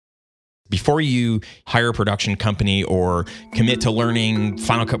Before you hire a production company or commit to learning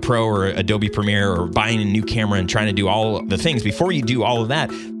Final Cut Pro or Adobe Premiere or buying a new camera and trying to do all the things, before you do all of that,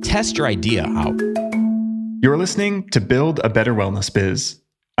 test your idea out. You're listening to Build a Better Wellness Biz.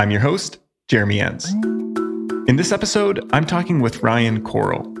 I'm your host, Jeremy Enns. In this episode, I'm talking with Ryan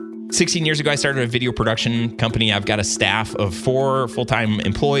Corl. 16 years ago, I started a video production company. I've got a staff of 4 full-time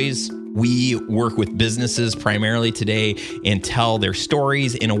employees. We work with businesses primarily today and tell their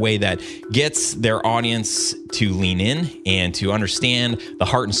stories in a way that gets their audience to lean in and to understand the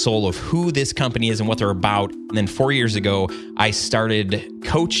heart and soul of who this company is and what they're about. And then 4 years ago, I started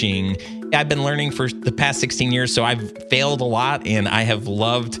coaching. I've been learning for the past 16 years, so I've failed a lot, and I have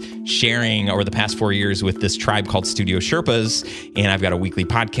loved sharing over the past 4 years with this tribe called Studio Sherpas. And I've got a weekly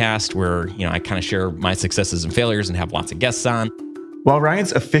podcast where, I kind of share my successes and failures and have lots of guests on. While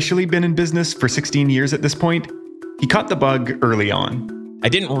Ryan's officially been in business for 16 years at this point, he caught the bug early on. I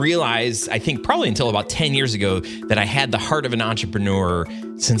didn't realize, I think probably until about 10 years ago, that I had the heart of an entrepreneur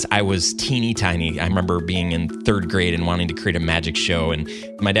since I was teeny tiny. I remember being in 3rd grade and wanting to create a magic show. And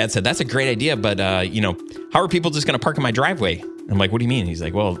my dad said, that's a great idea, but how are people just going to park in my driveway? I'm like, what do you mean? He's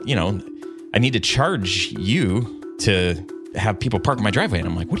like, well, I need to charge you to have people park in my driveway. And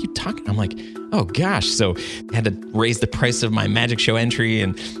I'm like, what are you talking? I'm like, oh gosh. So I had to raise the price of my magic show entry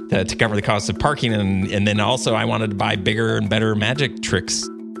and to cover the cost of parking. And then also I wanted to buy bigger and better magic tricks.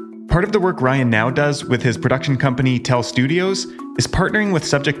 Part of the work Ryan now does with his production company, Tell Studios, is partnering with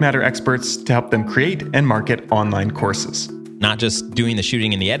subject matter experts to help them create and market online courses. Not just doing the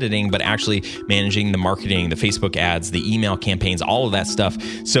shooting and the editing, but actually managing the marketing, the Facebook ads, the email campaigns, all of that stuff.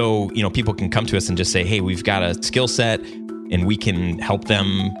 So, people can come to us and just say, hey, we've got a skill set, and we can help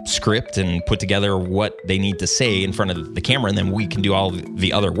them script and put together what they need to say in front of the camera, and then we can do all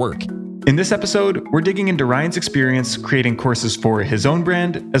the other work. In this episode, we're digging into Ryan's experience creating courses for his own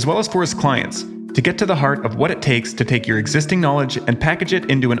brand, as well as for his clients, to get to the heart of what it takes to take your existing knowledge and package it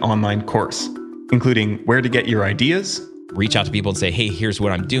into an online course, including where to get your ideas, reach out to people and say, hey, here's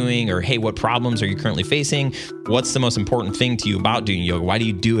what I'm doing, or hey, what problems are you currently facing? What's the most important thing to you about doing yoga? Why do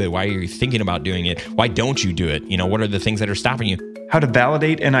you do it? Why are you thinking about doing it? Why don't you do it? What are the things that are stopping you? How to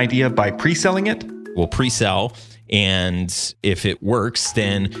validate an idea by pre-selling it? We'll pre-sell, and if it works,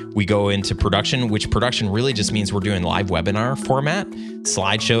 then we go into production, which production really just means we're doing live webinar format,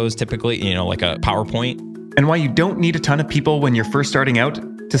 slideshows typically, like a PowerPoint. And why you don't need a ton of people when you're first starting out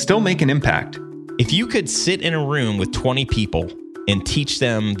to still make an impact. If you could sit in a room with 20 people and teach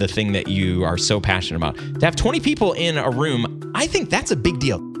them the thing that you are so passionate about, to have 20 people in a room, I think that's a big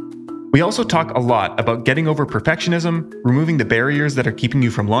deal. We also talk a lot about getting over perfectionism, removing the barriers that are keeping you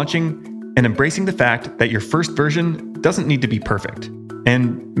from launching, and embracing the fact that your first version doesn't need to be perfect.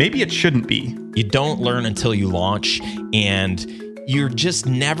 And maybe it shouldn't be. You don't learn until you launch, and you're just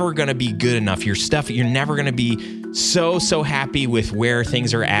never going to be good enough. Your stuff, you're never going to be so happy with where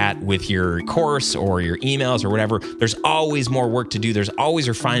things are at with your course or your emails or whatever. There's always more work to do. There's always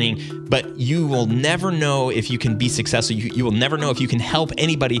refining, but you will never know if you can be successful. You will never know if you can help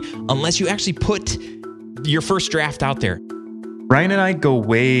anybody unless you actually put your first draft out there. Ryan and I go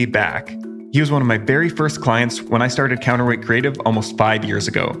way back. He was one of my very first clients when I started Counterweight Creative almost 5 years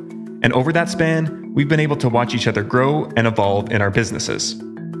ago. And over that span, we've been able to watch each other grow and evolve in our businesses.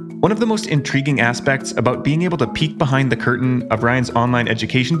 One of the most intriguing aspects about being able to peek behind the curtain of Ryan's online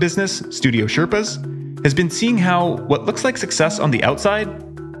education business, Studio Sherpas, has been seeing how what looks like success on the outside,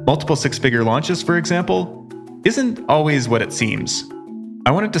 multiple 6-figure launches, for example, isn't always what it seems.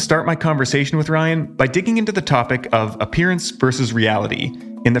 I wanted to start my conversation with Ryan by digging into the topic of appearance versus reality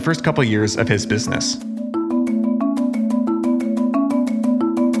in the first couple years of his business.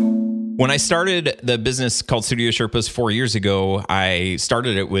 When I started the business called Studio Sherpas 4 years ago, I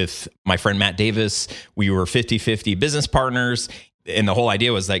started it with my friend Matt Davis. We were 50-50 business partners. And the whole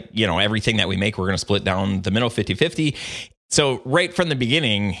idea was like, everything that we make, we're going to split down the middle 50-50. So right from the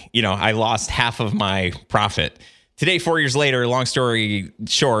beginning, I lost half of my profit. Today, 4 years later, long story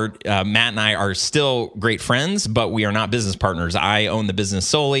short, Matt and I are still great friends, but we are not business partners. I own the business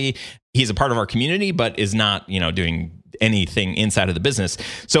solely. He's a part of our community, but is not, doing anything inside of the business.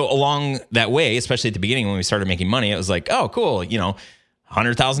 So along that way, especially at the beginning when we started making money, it was like, oh, cool,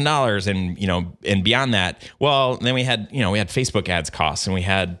 $100,000 and, and beyond that. Well, then we had Facebook ads costs, and we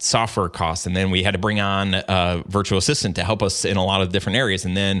had software costs, and then we had to bring on a virtual assistant to help us in a lot of different areas.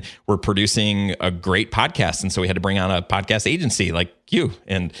 And then we're producing a great podcast. And so we had to bring on a podcast agency like you,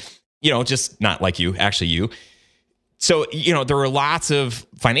 and, just not like you, actually you. So, there were lots of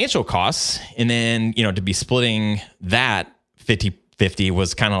financial costs, and then, to be splitting that 50-50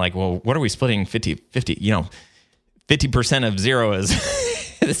 was kind of like, well, what are we splitting 50-50? 50% of zero is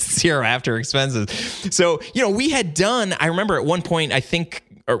zero after expenses. So, we had done, I remember at one point, I think,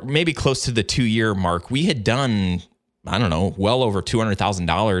 or maybe close to the 2-year mark, we had done, I don't know, well over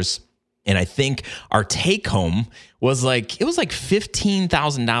 $200,000. And I think our take home was like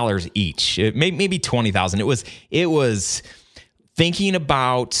 $15,000 each, maybe $20,000. It was thinking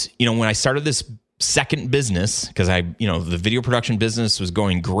about, when I started this second business, because the video production business was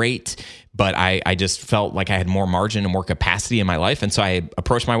going great, but I just felt like I had more margin and more capacity in my life. And so I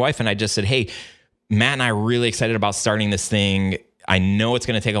approached my wife and I just said, hey, Matt and I are really excited about starting this thing. I know it's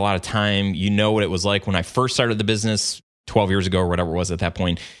going to take a lot of time. You know what it was like when I first started the business 12 years ago or whatever it was at that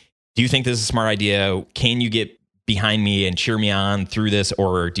point. Do you think this is a smart idea? Can you get behind me and cheer me on through this?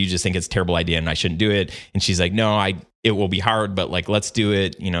 Or do you just think it's a terrible idea and I shouldn't do it? And she's like, no, it will be hard, but like, let's do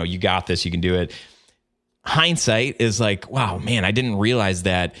it. You got this, you can do it. Hindsight is like, wow, man, I didn't realize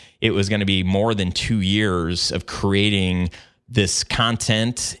that it was going to be more than 2 years of creating this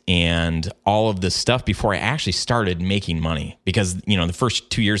content and all of this stuff before I actually started making money. Because, the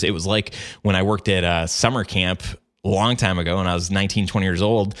first 2 years, it was like when I worked at a summer camp a long time ago when I was 19, 20 years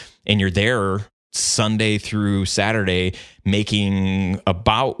old, and you're there Sunday through Saturday making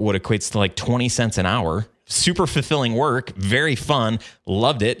about what equates to like 20 cents an hour. Super fulfilling work, very fun,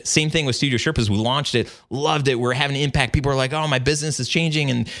 loved it. Same thing with Studio Sherpas. We launched it, loved it. We're having an impact. People are like, oh, my business is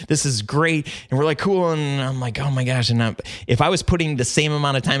changing and this is great. And we're like, cool. And I'm like, oh my gosh. And if I was putting the same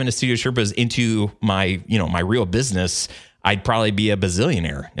amount of time into Studio Sherpas into my, my real business, I'd probably be a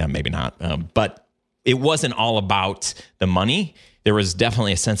bazillionaire. Yeah, maybe not. But it wasn't all about the money. There was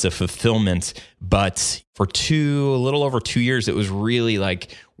definitely a sense of fulfillment, but for a little over 2 years, it was really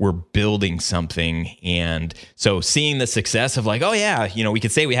like we're building something. And so seeing the success of like, oh yeah, we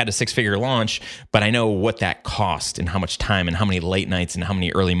could say we had a 6-figure launch, but I know what that cost and how much time and how many late nights and how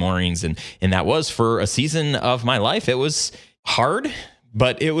many early mornings. And that was for a season of my life. It was hard,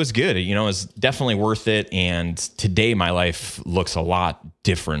 but it was good. It was definitely worth it. And today my life looks a lot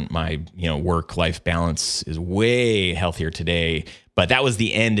different. My, work-life balance is way healthier today, but that was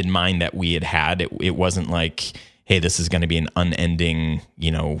the end in mind that we had. It wasn't like, hey, this is going to be an unending,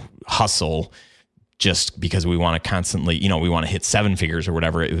 hustle just because we want to constantly, we want to hit 7 figures or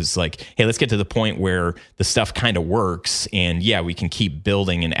whatever. It was like, hey, let's get to the point where the stuff kind of works. And yeah, we can keep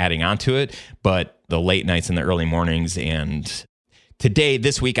building and adding onto it, but the late nights and the early mornings and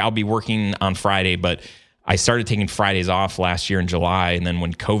this week, I'll be working on Friday, but I started taking Fridays off last year in July. And then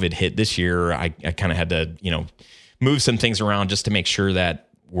when COVID hit this year, I kind of had to, move some things around just to make sure that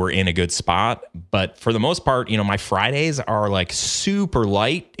we're in a good spot. But for the most part, my Fridays are like super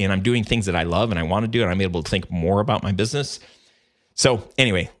light and I'm doing things that I love and I want to do, and I'm able to think more about my business. So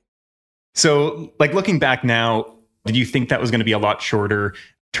anyway. So like looking back now, did you think that was going to be a lot shorter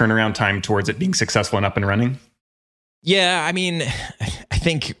turnaround time towards it being successful and up and running? Yeah, I mean, I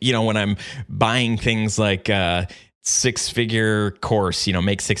think, when I'm buying things like 6-figure course,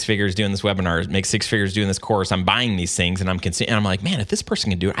 make 6 figures doing this webinar, make 6 figures doing this course, I'm buying these things and I'm like, man, if this person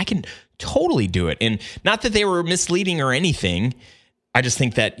can do it, I can totally do it. And not that they were misleading or anything. I just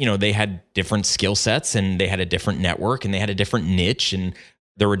think that, they had different skill sets and they had a different network and they had a different niche and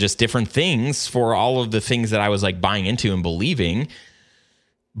there were just different things for all of the things that I was like buying into and believing.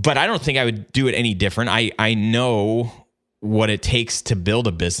 But I don't think I would do it any different. I know what it takes to build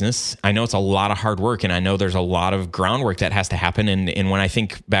a business. I know it's a lot of hard work and I know there's a lot of groundwork that has to happen. And when I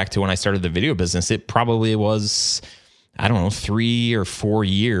think back to when I started the video business, it probably was, I don't know, 3 or 4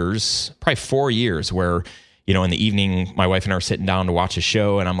 years, probably 4 years where, in the evening, my wife and I are sitting down to watch a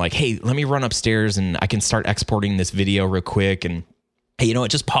show and I'm like, hey, let me run upstairs and I can start exporting this video real quick. And hey,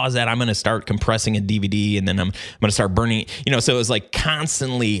 just pause that. I'm going to start compressing a DVD and then I'm going to start burning, so it was like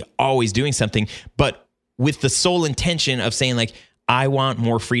constantly always doing something, but with the sole intention of saying like, I want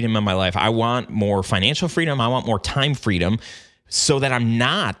more freedom in my life. I want more financial freedom. I want more time freedom so that I'm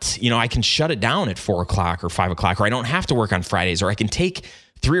not, I can shut it down at 4 o'clock or 5 o'clock, or I don't have to work on Fridays, or I can take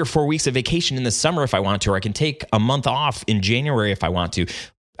 3 or 4 weeks of vacation in the summer if I want to, or I can take a month off in January if I want to.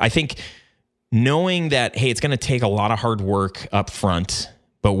 I think knowing that, hey, it's going to take a lot of hard work up front,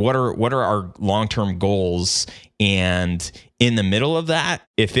 but what are our long-term goals? And in the middle of that,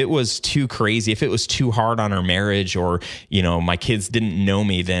 if it was too crazy, if it was too hard on our marriage, or, my kids didn't know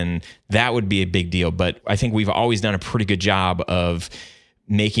me, then that would be a big deal. But I think we've always done a pretty good job of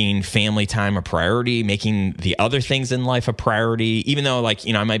making family time a priority, making the other things in life a priority, even though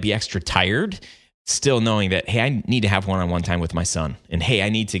I might be extra tired. Still knowing that, hey, I need to have one-on-one time with my son. And hey, I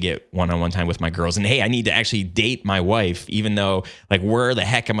need to get one-on-one time with my girls. And hey, I need to actually date my wife, even though where the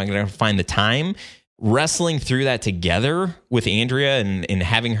heck am I going to find the time? Wrestling through that together with Andrea and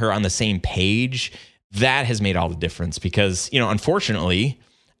having her on the same page, that has made all the difference because, unfortunately,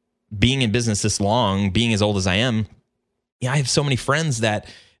 being in business this long, being as old as I am, I have so many friends that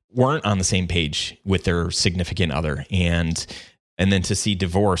weren't on the same page with their significant other. And then to see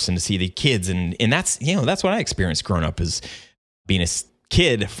divorce and to see the kids. And that's, that's what I experienced growing up, is being a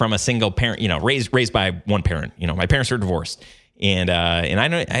kid from a single parent, raised by one parent. My parents are divorced. And I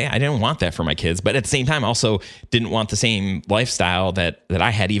didn't want that for my kids, but at the same time, also didn't want the same lifestyle that I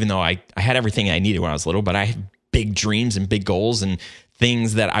had, even though I had everything I needed when I was little, but I had big dreams and big goals and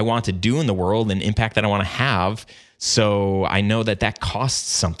things that I want to do in the world and impact that I want to have. So I know that costs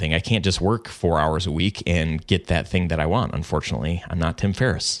something. I can't just work 4 hours a week and get that thing that I want. Unfortunately, I'm not Tim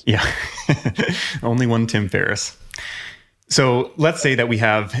Ferriss. Yeah. Only one Tim Ferriss. So let's say that we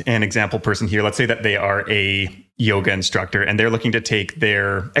have an example person here. Let's say that they are a yoga instructor and they're looking to take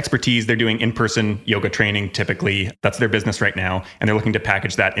their expertise. They're doing in-person yoga training. Typically, that's their business right now. And they're looking to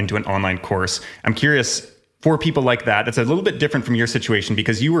package that into an online course. I'm curious, for people like that, it's a little bit different from your situation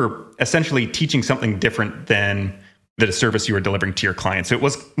because you were essentially teaching something different than the service you were delivering to your clients. So it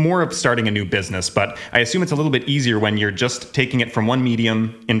was more of starting a new business, but I assume it's a little bit easier when you're just taking it from one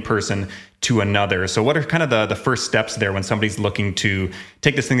medium in person to another. So what are kind of the first steps there when somebody's looking to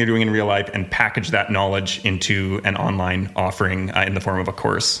take this thing they're doing in real life and package that knowledge into an online offering in the form of a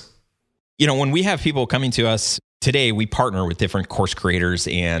course? When we have people coming to us today, we partner with different course creators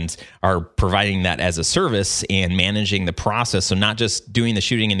and are providing that as a service and managing the process. So not just doing the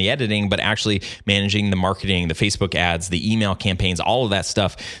shooting and the editing, but actually managing the marketing, the Facebook ads, the email campaigns, all of that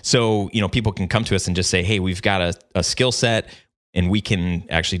stuff. So, people can come to us and just say, hey, we've got a skill set, and we can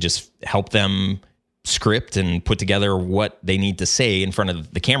actually just help them script and put together what they need to say in front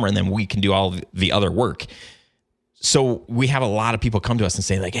of the camera, and then we can do all the other work. So we have a lot of people come to us and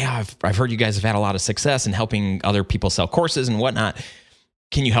say like, yeah, I've heard you guys have had a lot of success in helping other people sell courses and whatnot.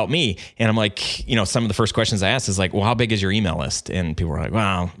 Can you help me? And I'm like, some of the first questions I ask is like, well, how big is your email list? And people are like,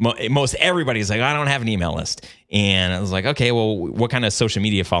 wow, most everybody's like, I don't have an email list. And I was like, okay, well, what kind of social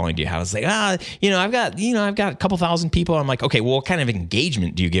media following do you have? I was like, I've got a couple thousand people. I'm like, okay, well, what kind of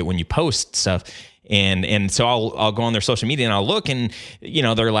engagement do you get when you post stuff? And so I'll go on their social media and I'll look, and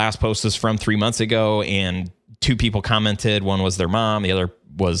their last post was from 3 months ago, and 2 people commented. One was their mom, the other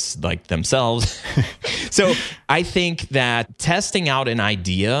was like themselves. So I think that testing out an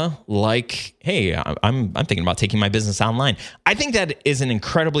idea like, hey, I'm thinking about taking my business online, I think that is an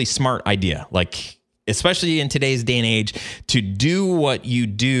incredibly smart idea. Like, especially in today's day and age, to do what you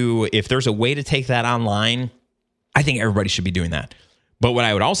do, if there's a way to take that online, I think everybody should be doing that. But what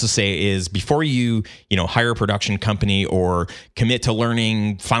I would also say is, before you hire a production company or commit to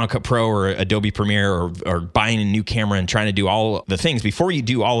learning Final Cut Pro or Adobe Premiere or buying a new camera and trying to do all the things, before you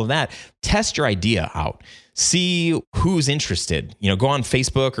do all of that, test your idea out. See who's interested. Go on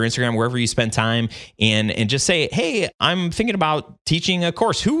Facebook or Instagram, wherever you spend time, and just say, hey, I'm thinking about teaching a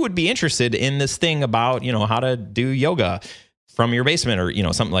course. Who would be interested in this thing about, how to do yoga from your basement or,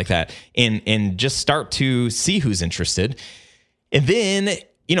 something like that. And just start to see who's interested. And then,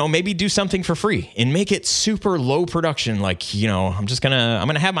 maybe do something for free and make it super low production. Like, I'm going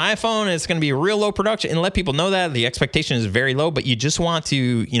to have my iPhone and it's going to be a real low production, and let people know that the expectation is very low, but you just want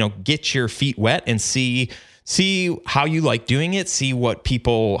to, get your feet wet and see how you like doing it, see what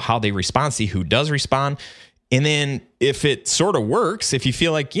people, how they respond, see who does respond. And then if it sort of works, if you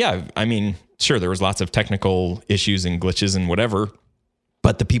feel like, yeah, sure, there was lots of technical issues and glitches and whatever,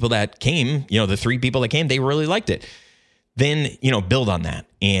 but the people that came, the 3 people that came, they really liked it. Then, build on that.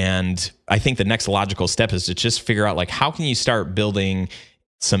 And I think the next logical step is to just figure out, like, how can you start building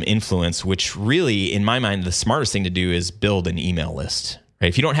some influence, which really, in my mind, the smartest thing to do is build an email list, right?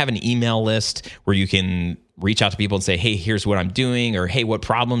 If you don't have an email list where you can reach out to people and say, hey, here's what I'm doing, or hey, what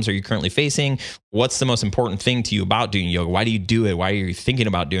problems are you currently facing? What's the most important thing to you about doing yoga? Why do you do it? Why are you thinking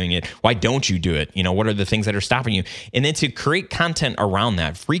about doing it? Why don't you do it? What are the things that are stopping you? And then to create content around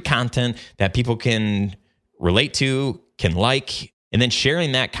that, free content that people can relate to, can like, and then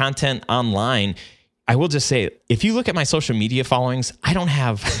sharing that content online. I will just say, if you look at my social media followings, I've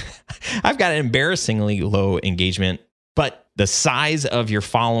got an embarrassingly low engagement, but the size of your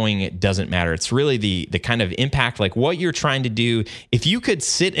following doesn't matter. It's really the kind of impact, like what you're trying to do. If you could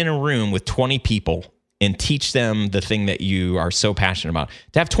sit in a room with 20 people and teach them the thing that you are so passionate about,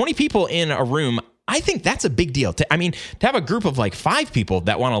 to have 20 people in a room, I think that's a big deal. To have a group of like 5 people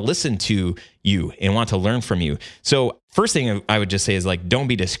that want to listen to you and want to learn from you. So first thing I would just say is, like, don't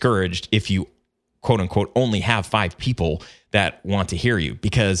be discouraged if you, quote unquote, only have 5 people that want to hear you.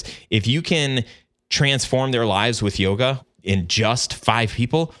 Because if you can transform their lives with yoga in just 5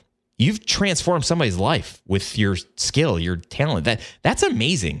 people, you've transformed somebody's life with your skill, your talent. That's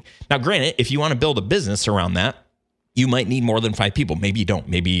amazing. Now, granted, if you want to build a business around that, you might need more than 5 people. Maybe you don't.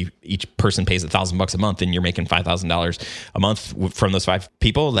 Maybe each person pays $1,000 a month and you're making $5,000 a month from those 5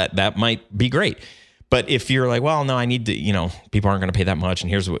 people. That might be great. But if you're like, well, no, I need to, people aren't going to pay that much, and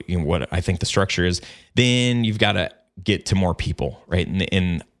here's what I think the structure is, then you've got to get to more people, right?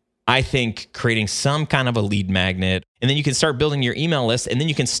 And I think creating some kind of a lead magnet, and then you can start building your email list, and then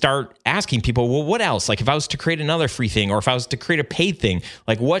you can start asking people, well, what else? Like if I was to create another free thing, or if I was to create a paid thing,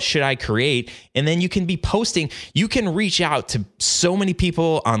 like what should I create? And then you can be posting, you can reach out to so many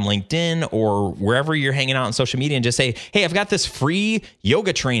people on LinkedIn or wherever you're hanging out on social media and just say, hey, I've got this free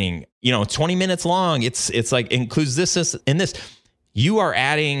yoga training, 20 minutes long. It's like includes this, and this. You are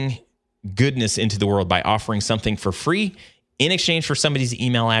adding goodness into the world by offering something for free in exchange for somebody's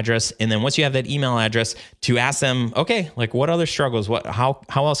email address. And then once you have that email address, to ask them, okay, like what other struggles, how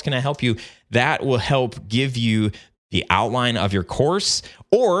else can I help you? That will help give you the outline of your course.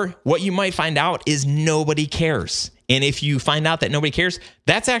 Or what you might find out is nobody cares. And if you find out that nobody cares,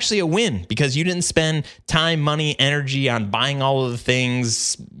 that's actually a win, because you didn't spend time, money, energy on buying all of the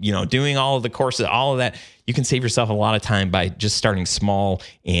things, doing all of the courses, all of that. You can save yourself a lot of time by just starting small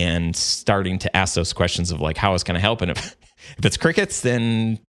and starting to ask those questions of like, how is going to help? And if it's crickets,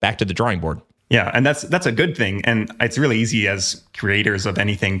 then back to the drawing board. Yeah, and that's a good thing. And it's really easy as creators of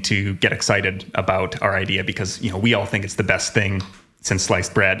anything to get excited about our idea, because we all think it's the best thing since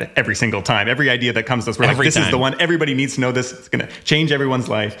sliced bread every single time. Every idea that comes to us, we're like, this is the one. Everybody needs to know this. It's going to change everyone's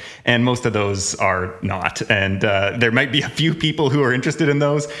life. And most of those are not. And there might be a few people who are interested in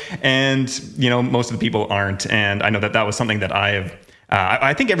those. And, most of the people aren't. And I know that was something that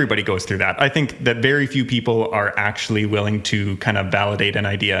I think everybody goes through that. I think that very few people are actually willing to kind of validate an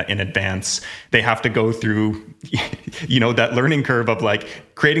idea in advance. They have to go through, that learning curve of like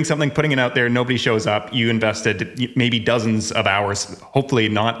creating something, putting it out there, nobody shows up. You invested maybe dozens of hours, hopefully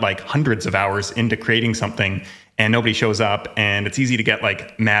not like hundreds of hours into creating something, and nobody shows up. And it's easy to get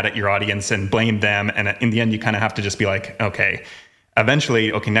like mad at your audience and blame them. And in the end, you kind of have to just be like, okay,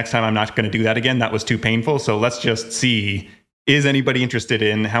 eventually, next time I'm not going to do that again. That was too painful. So let's just see, is anybody interested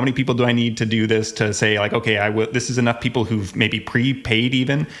in, how many people do I need to do this to say like, okay, this is enough people who've maybe prepaid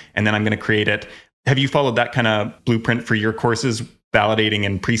even, and then I'm going to create it. Have you followed that kind of blueprint for your courses, validating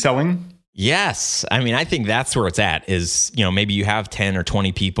and pre-selling? Yes. I mean, I think that's where it's at is, maybe you have 10 or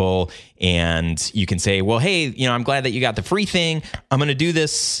 20 people and you can say, well, hey, I'm glad that you got the free thing. I'm going to do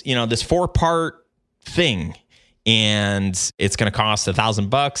this, this 4-part thing, and it's going to cost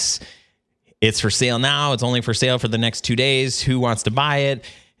 $1,000. It's for sale now. It's only for sale for the next 2 days. Who wants to buy it?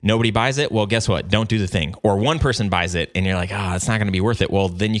 Nobody buys it. Well, guess what? Don't do the thing. Or one person buys it and you're like, it's not going to be worth it. Well,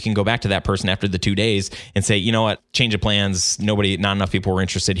 then you can go back to that person after the 2 days and say, you know what? Change of plans. Not enough people were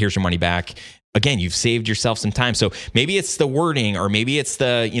interested. Here's your money back. Again, you've saved yourself some time. So maybe it's the wording, or maybe it's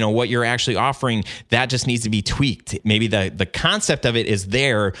the, what you're actually offering that just needs to be tweaked. Maybe the concept of it is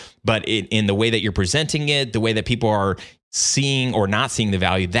there, but in the way that you're presenting it, the way that people are seeing or not seeing the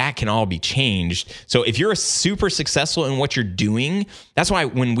value, that can all be changed. So if you're super successful in what you're doing, that's why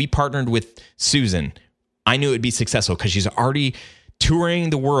when we partnered with Susan, I knew it'd be successful, because she's already touring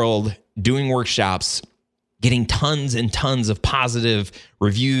the world, doing workshops, getting tons and tons of positive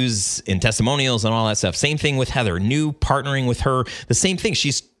reviews and testimonials and all that stuff. Same thing with Heather, new partnering with her, the same thing.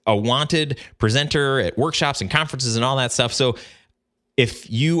 She's a wanted presenter at workshops and conferences and all that stuff. So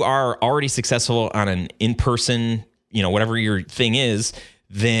if you are already successful on an in-person, whatever your thing is,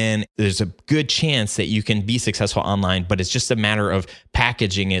 then there's a good chance that you can be successful online, but it's just a matter of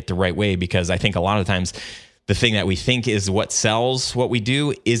packaging it the right way. Because I think a lot of times the thing that we think is what sells what we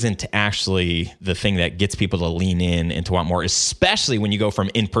do isn't actually the thing that gets people to lean in and to want more, especially when you go from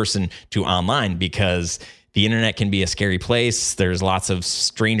in-person to online, because the internet can be a scary place. There's lots of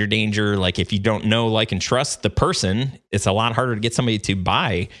stranger danger. Like if you don't know, like, and trust the person, it's a lot harder to get somebody to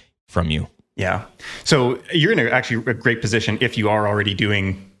buy from you. Yeah. So you're in actually a great position if you are already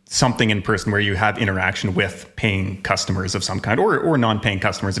doing something in person where you have interaction with paying customers of some kind, or non-paying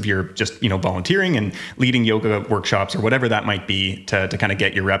customers, if you're just, volunteering and leading yoga workshops or whatever that might be to kind of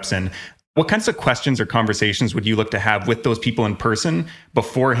get your reps in. What kinds of questions or conversations would you look to have with those people in person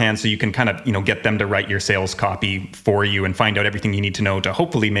beforehand, so you can kind of, get them to write your sales copy for you and find out everything you need to know to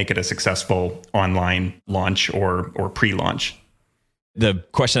hopefully make it a successful online launch or pre-launch? The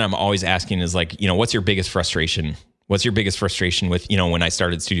question I'm always asking is like, what's your biggest frustration? What's your biggest frustration with, when I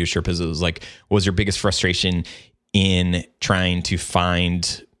started Studio Sherpas, it was like, what was your biggest frustration in trying to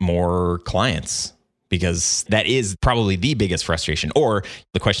find more clients? Because that is probably the biggest frustration. Or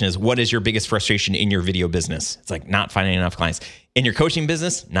the question is, what is your biggest frustration in your video business? It's like not finding enough clients. In your coaching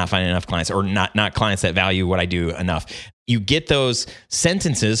business, not finding enough clients, or not clients that value what I do enough. you get those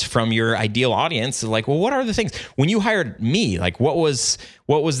sentences from your ideal audience like, well, what are the things when you hired me? Like, what was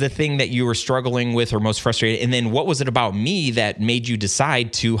the thing that you were struggling with or most frustrated? And then what was it about me that made you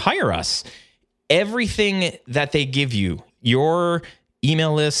decide to hire us? Everything that they give you, your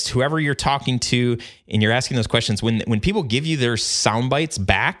email list, whoever you're talking to, and you're asking those questions, when people give you their sound bites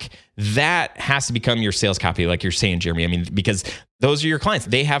back, that has to become your sales copy, like you're saying, Jeremy. I mean, because those are your clients.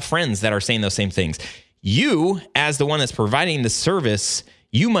 They have friends that are saying those same things. You, as the one that's providing the service,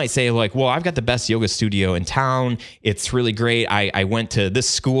 you might say like, well, I've got the best yoga studio in town. It's really great. I went to this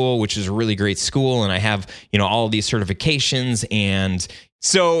school, which is a really great school, and I have, all of these certifications. And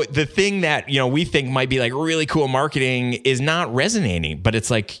so the thing that, we think might be like really cool marketing is not resonating, but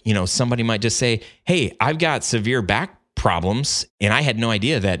it's like, somebody might just say, hey, I've got severe back problems and I had no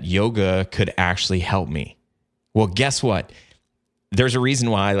idea that yoga could actually help me. Well, guess what? There's a reason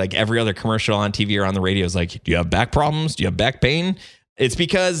why like every other commercial on TV or on the radio is like, do you have back problems? Do you have back pain? It's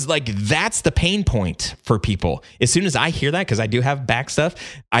because like that's the pain point for people. As soon as I hear that, because I do have back stuff,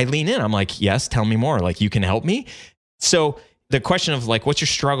 I lean in. I'm like, yes, tell me more. Like, you can help me. So the question of like, what's your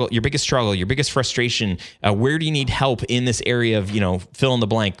struggle, your biggest frustration? Where do you need help in this area of, fill in the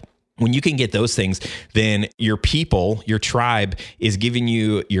blank? When you can get those things, then your people, your tribe is giving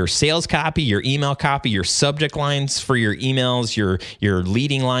you your sales copy, your email copy, your subject lines for your emails, your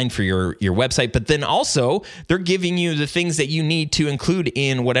leading line for your website. But then also they're giving you the things that you need to include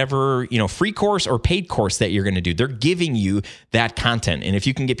in whatever, free course or paid course that you're going to do. They're giving you that content. And if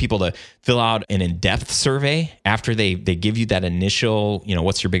you can get people to fill out an in-depth survey after they give you that initial,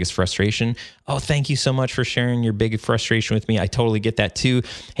 what's your biggest frustration? Oh, thank you so much for sharing your big frustration with me. I totally get that too.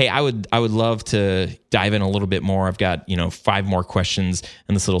 Hey, I would love to dive in a little bit more. I've got, 5 more questions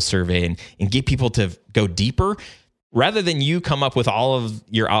in this little survey and get people to go deeper. Rather than you come up with all of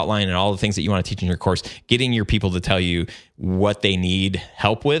your outline and all the things that you want to teach in your course, getting your people to tell you what they need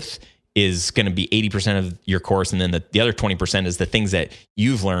help with is going to be 80% of your course. And then the other 20% is the things that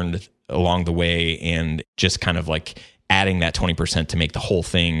you've learned along the way, and just kind of like adding that 20% to make the whole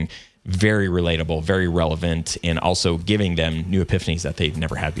thing very relatable, very relevant, and also giving them new epiphanies that they've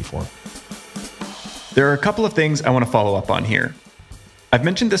never had before. There are a couple of things I want to follow up on here. I've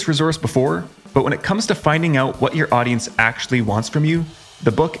mentioned this resource before, but when it comes to finding out what your audience actually wants from you,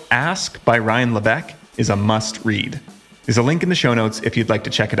 the book Ask by Ryan Levesque is a must read. There's a link in the show notes if you'd like to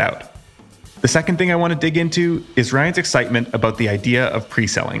check it out. The second thing I want to dig into is Ryan's excitement about the idea of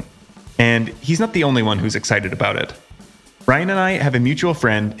pre-selling. And he's not the only one who's excited about it. Ryan and I have a mutual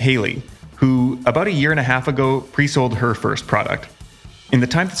friend, Haley, who about a year and a half ago pre-sold her first product. In the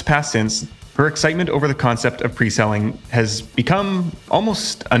time that's passed since, her excitement over the concept of pre-selling has become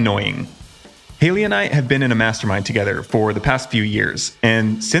almost annoying. Haley and I have been in a mastermind together for the past few years,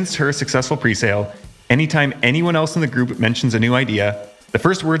 and since her successful pre-sale, anytime anyone else in the group mentions a new idea, the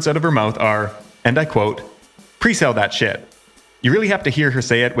first words out of her mouth are, and I quote, "Pre-sell that shit." You really have to hear her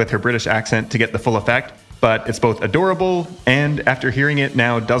say it with her British accent to get the full effect, but it's both adorable and, after hearing it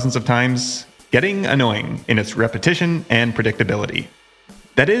now dozens of times, getting annoying in its repetition and predictability.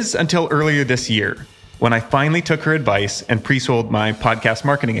 That is until earlier this year, when I finally took her advice and pre-sold my Podcast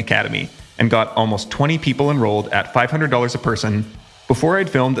Marketing Academy and got almost 20 people enrolled at $500 a person before I'd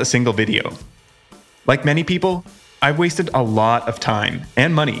filmed a single video. Like many people, I've wasted a lot of time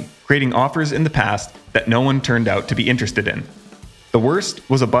and money creating offers in the past that no one turned out to be interested in. The worst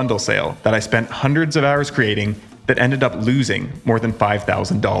was a bundle sale that I spent hundreds of hours creating that ended up losing more than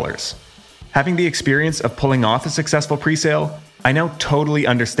 $5,000. Having the experience of pulling off a successful pre-sale, I now totally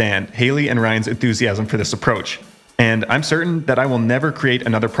understand Haley and Ryan's enthusiasm for this approach, and I'm certain that I will never create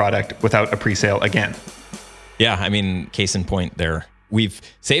another product without a pre-sale again. Yeah, I mean, case in point there. We've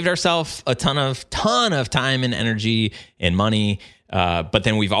saved ourselves a ton of time and energy and money. But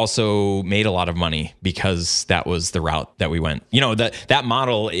then we've also made a lot of money because that was the route that we went. That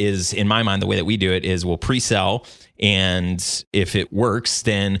model is, in my mind, the way that we do it is we'll pre-sell, and if it works,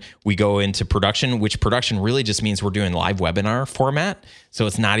 then we go into production, which production really just means we're doing live webinar format. So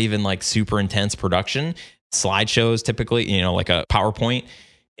it's not even like super intense production. Slideshows typically, like a PowerPoint.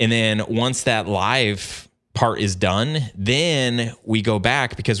 And then once that live part is done, then we go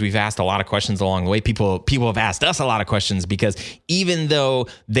back because we've asked a lot of questions along the way. People have asked us a lot of questions because even though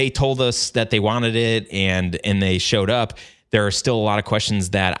they told us that they wanted it and they showed up, there are still a lot of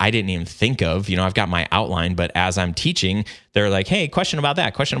questions that I didn't even think of. I've got my outline, but as I'm teaching, they're like, hey, question about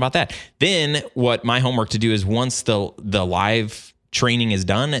that. Then what my homework to do is once the live training is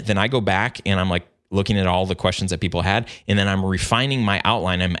done, then I go back and I'm like, looking at all the questions that people had, and then I'm refining my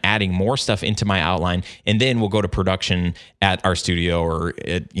outline. I'm adding more stuff into my outline, and then we'll go to production at our studio or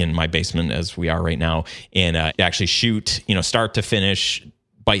in my basement as we are right now, and actually shoot, start to finish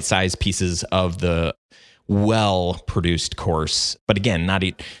bite-sized pieces of the well-produced course. But again,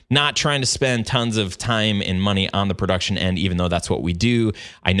 not trying to spend tons of time and money on the production end, even though that's what we do.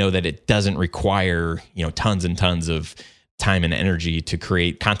 I know that it doesn't require, tons and tons of time and energy to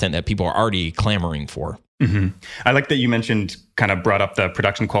create content that people are already clamoring for. Mm-hmm. I like that you kind of brought up the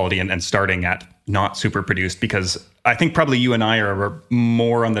production quality and starting at not super produced, because I think probably you and I are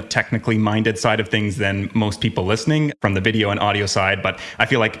more on the technically minded side of things than most people listening from the video and audio side. But I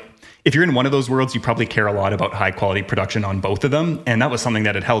feel like if you're in one of those worlds, you probably care a lot about high quality production on both of them. And that was something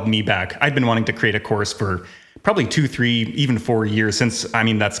that had held me back. I'd been wanting to create a course for probably 2, 3, even 4 years since,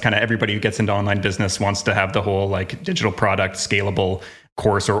 that's kind of everybody who gets into online business wants to have the whole like digital product, scalable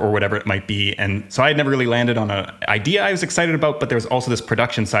course or whatever it might be. And so I had never really landed on an idea I was excited about, but there was also this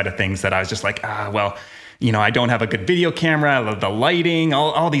production side of things that I was just like, I don't have a good video camera, the lighting,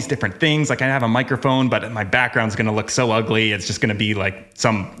 all these different things. Like I have a microphone, but my background's going to look so ugly. It's just going to be like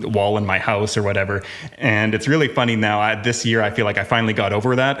some wall in my house or whatever. And it's really funny now. This year, I feel like I finally got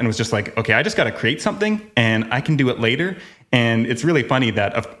over that and was just like, okay, I just got to create something and I can do it later. And it's really funny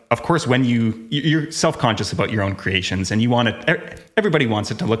that, of course, when you're self-conscious about your own creations and you want it, everybody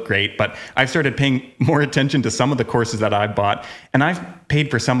wants it to look great. But I've started paying more attention to some of the courses that I've bought, and I've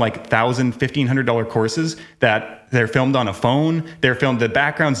paid for some like $1,000, $1,500 courses that they're filmed on a phone. The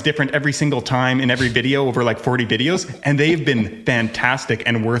background's different every single time in every video, over like 40 videos, and they've been fantastic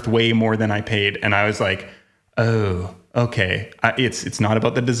and worth way more than I paid. And I was like, oh, okay, it's not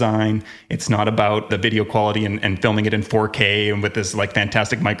about the design. It's not about the video quality and filming it in 4K and with this like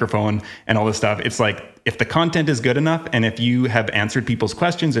fantastic microphone and all this stuff. It's like, if the content is good enough and if you have answered people's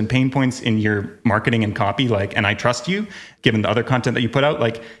questions and pain points in your marketing and copy, and I trust you, given the other content that you put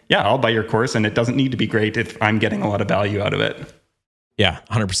out, yeah, I'll buy your course, and it doesn't need to be great if I'm getting a lot of value out of it. Yeah,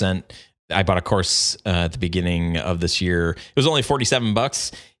 100%. I bought a course at the beginning of this year. It was only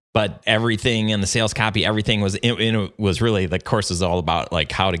 $47. But everything in the sales copy, everything was really, the course is all about like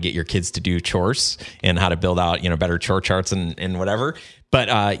how to get your kids to do chores and how to build out, better chore charts and whatever. But,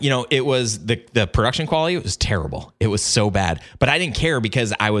 it was the production quality was terrible. It was so bad, but I didn't care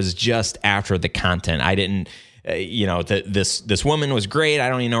because I was just after the content. I didn't, this woman was great. I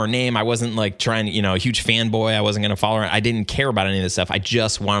don't even know her name. I wasn't like trying to, a huge fanboy. I wasn't going to follow her. I didn't care about any of this stuff. I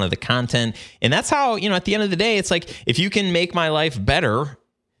just wanted the content. And that's how, at the end of the day, it's like, if you can make my life better,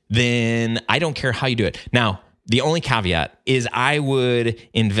 then I don't care how you do it. Now, the only caveat is I would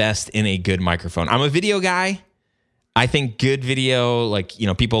invest in a good microphone. I'm a video guy. I think good video,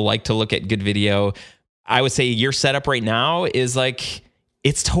 people like to look at good video. I would say your setup right now is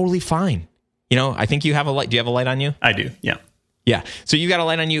it's totally fine. I think you have a light. Do you have a light on you? I do. Yeah. Yeah. So you got a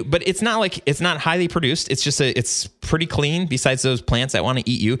light on you, but it's not highly produced. It's just it's pretty clean besides those plants that want to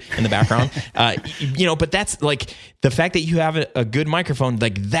eat you in the background. But that's the fact that you have a good microphone,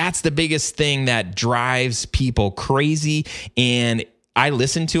 that's the biggest thing that drives people crazy. And I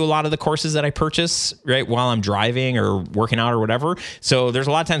listen to a lot of the courses that I purchase right while I'm driving or working out or whatever. So there's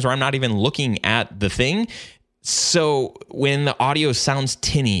a lot of times where I'm not even looking at the thing. So when the audio sounds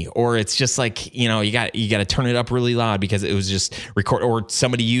tinny, or it's just you got to turn it up really loud because it was just record, or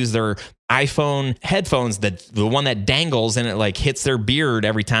somebody used their iPhone headphones, the one that dangles and it hits their beard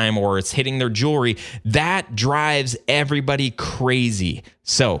every time, or it's hitting their jewelry, that drives everybody crazy.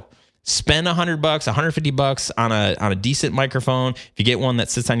 So spend $100, $150 on a decent microphone. If you get one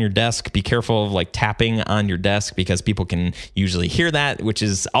that sits on your desk, be careful of tapping on your desk because people can usually hear that, which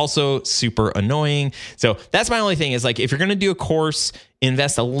is also super annoying. So that's my only thing is if you're going to do a course,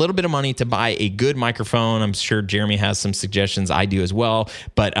 invest a little bit of money to buy a good microphone. I'm sure Jeremy has some suggestions. I do as well.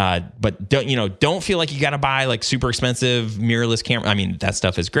 But don't feel like you got to buy super expensive mirrorless camera. I mean, that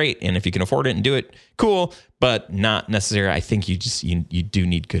stuff is great, and if you can afford it and do it, cool. But not necessary. I think you do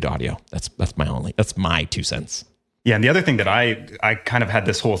need good audio. That's my 2 cents. Yeah, and the other thing that I kind of had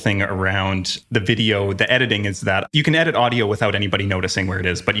this whole thing around the video, the editing, is that you can edit audio without anybody noticing where it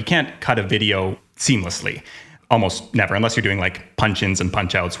is, but you can't cut a video seamlessly. Almost never, unless you're doing punch-ins and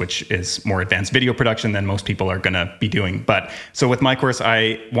punch-outs, which is more advanced video production than most people are going to be doing. But so with my course,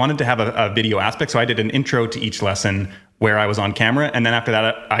 I wanted to have a video aspect. So I did an intro to each lesson where I was on camera. And then after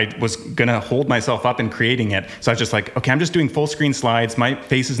that, I was going to hold myself up in creating it. So I was just okay, I'm just doing full screen slides. My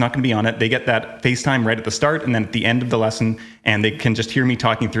face is not going to be on it. They get that FaceTime right at the start. And then at the end of the lesson, and they can just hear me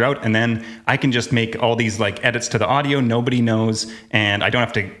talking throughout. And then I can just make all these like edits to the audio. Nobody knows. And I don't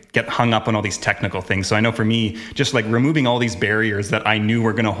have to get hung up on all these technical things. So I know for me, just like removing all these barriers that I knew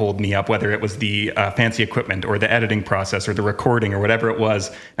were going to hold me up, whether it was the fancy equipment or the editing process or the recording or whatever it was.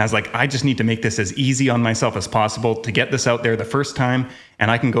 And I was like, I just need to make this as easy on myself as possible to get this out there the first time.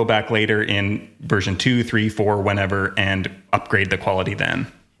 And I can go back later in version 2, 3, 4, whenever, and upgrade the quality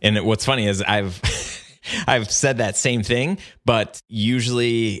then. And what's funny is I've said that same thing, but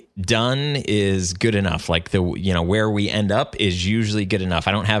usually done is good enough. Like where we end up is usually good enough.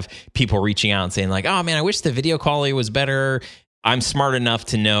 I don't have people reaching out and saying like, oh man, I wish the video quality was better. I'm smart enough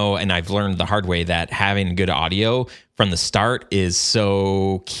to know, and I've learned the hard way, that having good audio from the start is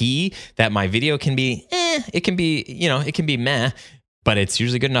so key that my video can be, it can be meh, but it's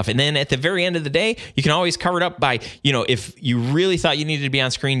usually good enough. And then at the very end of the day, you can always cover it up by, if you really thought you needed to be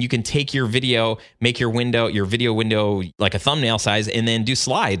on screen, you can take your video, make your video window like a thumbnail size, and then do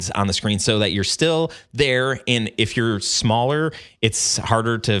slides on the screen so that you're still there. And if you're smaller, it's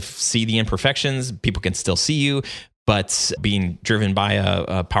harder to see the imperfections. People can still see you, but being driven by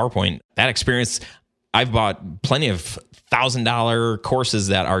a PowerPoint, that experience, I've bought plenty of $1,000 courses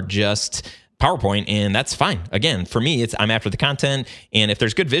that are just PowerPoint, and that's fine. Again, for me, I'm after the content, and if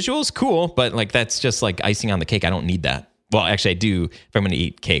there's good visuals, cool, but like that's just like icing on the cake. I don't need that. Well, actually, I do. If I'm going to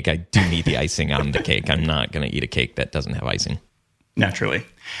eat cake, I do need the icing on the cake. I'm not going to eat a cake that doesn't have icing. Naturally.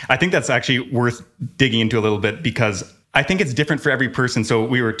 I think that's actually worth digging into a little bit, because I think it's different for every person. So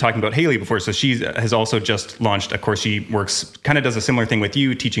we were talking about Haley before. So she has also just launched a course. She kind of does a similar thing with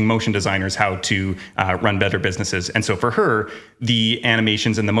you, teaching motion designers how to run better businesses. And so for her, the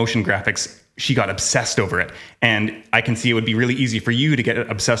animations and the motion graphics, she got obsessed over it. And I can see it would be really easy for you to get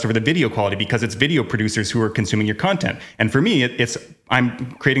obsessed over the video quality, because it's video producers who are consuming your content. And for me,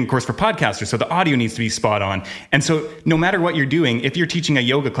 I'm creating a course for podcasters, so the audio needs to be spot on. And so no matter what you're doing, if you're teaching a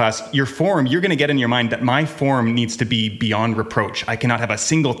yoga class, your form, you're going to get in your mind that my form needs to be beyond reproach. I cannot have a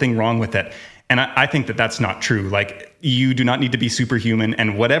single thing wrong with it. And I think that that's not true. Like, you do not need to be superhuman.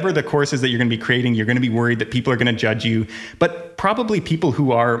 And whatever the courses that you're going to be creating, you're going to be worried that people are going to judge you. But probably people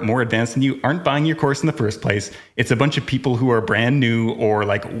who are more advanced than you aren't buying your course in the first place. It's a bunch of people who are brand new or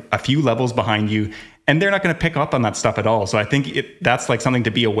like a few levels behind you, and they're not going to pick up on that stuff at all. So I think that's like something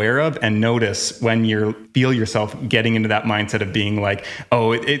to be aware of and notice when you feel yourself getting into that mindset of being like,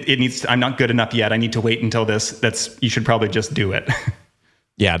 oh, I'm not good enough yet. I need to wait until this. You should probably just do it.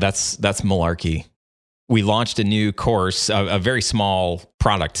 Yeah, that's malarkey. We launched a new course, a very small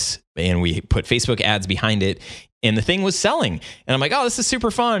product, and we put Facebook ads behind it, and the thing was selling. And I'm like, oh, this is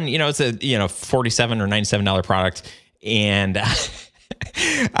super fun. It's a $47 or $97 product. And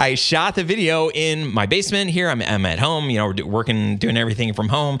I shot the video in my basement here. I'm at home, we're working, doing everything from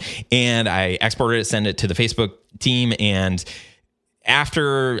home. And I exported it, sent it to the Facebook team. And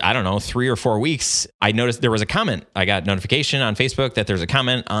after, 3 or 4 weeks, I noticed there was a comment. I got notification on Facebook that there's a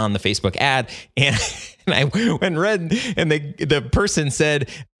comment on the Facebook ad. And I went and read, and the person said,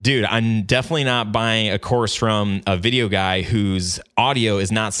 dude, I'm definitely not buying a course from a video guy whose audio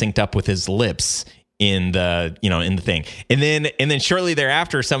is not synced up with his lips in the thing. And then shortly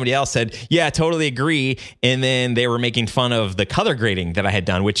thereafter, somebody else said, yeah, I totally agree. And then they were making fun of the color grading that I had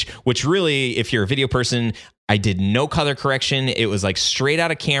done, which really, if you're a video person, I did no color correction. It was like straight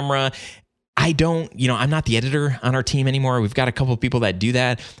out of camera. I'm not the editor on our team anymore. We've got a couple of people that do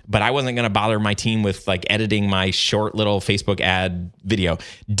that, but I wasn't going to bother my team with like editing my short little Facebook ad video.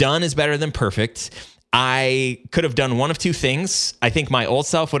 Done is better than perfect. I could have done one of two things. I think my old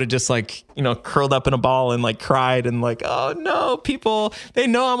self would have just curled up in a ball and like cried and like, oh no, people, they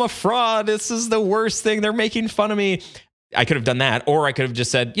know I'm a fraud. This is the worst thing. They're making fun of me. I could have done that, or I could have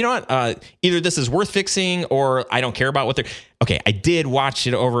just said, you know what, either this is worth fixing or I don't care about what they're... Okay, I did watch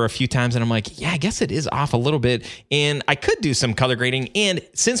it over a few times and I'm like, yeah, I guess it is off a little bit. And I could do some color grading. And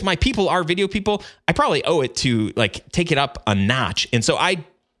since my people are video people, I probably owe it to like take it up a notch. And so I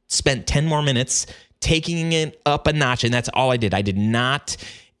spent 10 more minutes taking it up a notch. And that's all I did. I did not...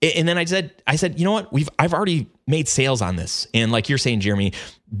 And then I said, you know what? I've already made sales on this. And like you're saying, Jeremy,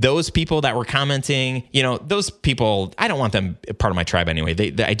 those people that were commenting, those people, I don't want them part of my tribe anyway.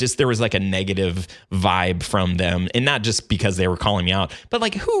 There was like a negative vibe from them, and not just because they were calling me out, but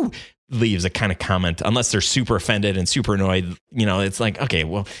like who leaves a kind of comment unless they're super offended and super annoyed? It's like, okay,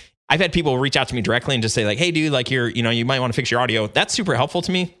 well, I've had people reach out to me directly and just say like, hey dude, like you might want to fix your audio. That's super helpful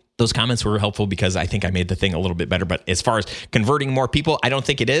to me. Those comments were helpful because I think I made the thing a little bit better. But as far as converting more people, I don't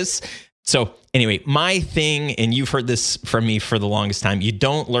think it is. So anyway, my thing, and you've heard this from me for the longest time, you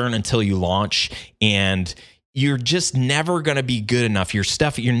don't learn until you launch, and you're just never going to be good enough. Your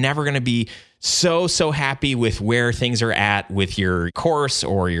stuff, you're never going to be so happy with where things are at with your course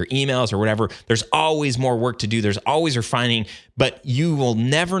or your emails or whatever. There's always more work to do. There's always refining, but you will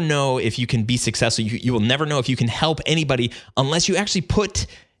never know if you can be successful. You will never know if you can help anybody unless you actually put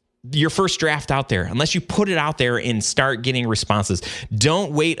your first draft out there, unless you put it out there and start getting responses.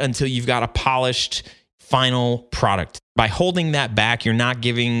 Don't wait until you've got a polished final product. By holding that back, you're not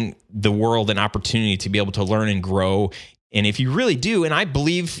giving the world an opportunity to be able to learn and grow. And if you really do, and I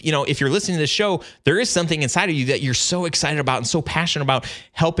believe, if you're listening to this show, there is something inside of you that you're so excited about and so passionate about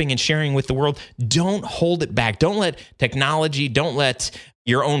helping and sharing with the world, don't hold it back. Don't let technology, don't let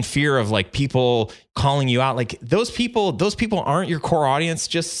your own fear of like people calling you out, like those people aren't your core audience.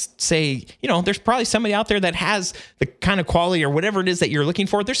 Just say, there's probably somebody out there that has the kind of quality or whatever it is that you're looking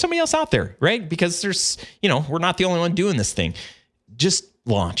for. There's somebody else out there, right? Because there's, we're not the only one doing this thing. Just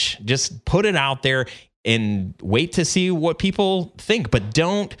launch, just put it out there and wait to see what people think. But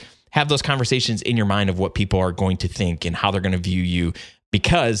don't have those conversations in your mind of what people are going to think and how they're going to view you,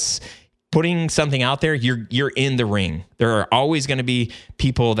 because putting something out there, you're in the ring. There are always going to be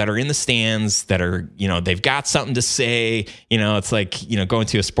people that are in the stands that are, they've got something to say. It's like, going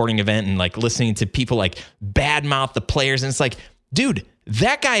to a sporting event and like listening to people like badmouth the players. And it's like, dude,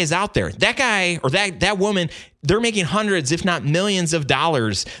 that guy is out there. That guy or that woman, they're making hundreds, if not millions of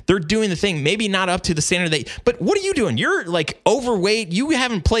dollars. They're doing the thing, maybe not up to the standard but what are you doing? You're like overweight. You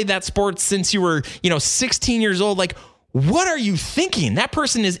haven't played that sport since you were, 16 years old. Like, what are you thinking? That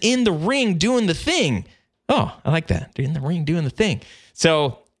person is in the ring doing the thing. Oh, I like that. They're in the ring doing the thing.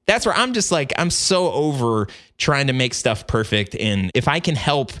 So that's where I'm just like, I'm so over trying to make stuff perfect. And if I can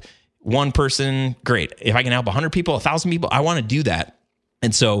help one person, great. If I can help 100 people, 1,000 people, I want to do that.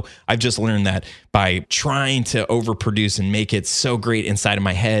 And so I've just learned that by trying to overproduce and make it so great inside of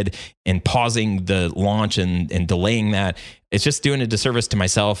my head and pausing the launch and delaying that, it's just doing a disservice to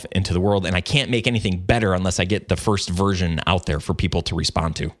myself and to the world. And I can't make anything better unless I get the first version out there for people to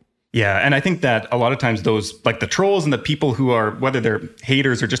respond to. Yeah. And I think that a lot of times those, like the trolls and the people who are, whether they're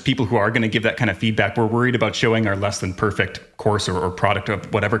haters or just people who are going to give that kind of feedback, we're worried about showing our less than perfect course or product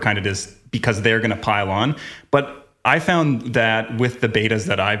of whatever kind it is, because they're going to pile on. But I found that with the betas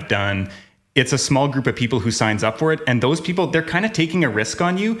that I've done, it's a small group of people who signs up for it. And those people, they're kind of taking a risk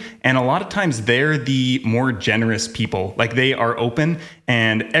on you. And a lot of times they're the more generous people. Like they are open.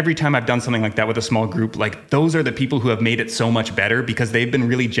 And every time I've done something like that with a small group, like those are the people who have made it so much better because they've been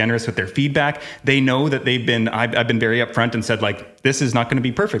really generous with their feedback. They know that I've been very upfront and said like, this is not going to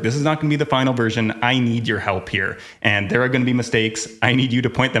be perfect. This is not going to be the final version. I need your help here. And there are going to be mistakes. I need you to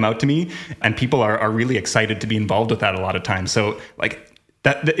point them out to me. And people are really excited to be involved with that a lot of times. So like,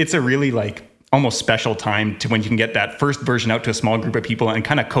 that it's a really like almost special time to when you can get that first version out to a small group of people and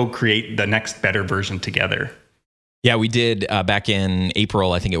kind of co-create the next better version together. Yeah, we did back in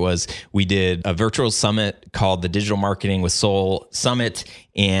April, I think it was, we did a virtual summit called the Digital Marketing with Soul Summit.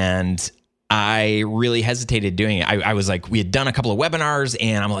 And I really hesitated doing it. I was like, we had done a couple of webinars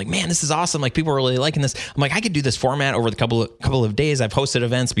and I'm like, man, this is awesome. Like people are really liking this. I'm like, I could do this format over the couple of days. I've hosted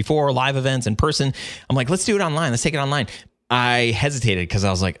events before, live events in person. I'm like, let's do it online. Let's take it online. I hesitated because I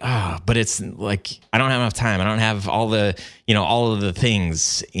was like, but it's like, I don't have enough time. I don't have all of the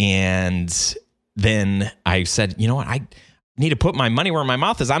things. And then I said, you know what? I need to put my money where my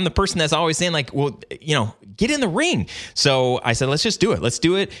mouth is. I'm the person that's always saying like, well, get in the ring. So I said, let's just do it. Let's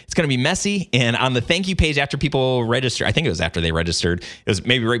do it. It's going to be messy. And on the thank you page after people register, I think it was after they registered. It was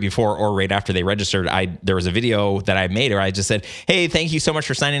maybe right before or right after they registered. There was a video that I made where I just said, hey, thank you so much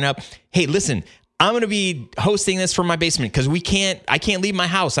for signing up. Hey, listen, I'm going to be hosting this from my basement because I can't leave my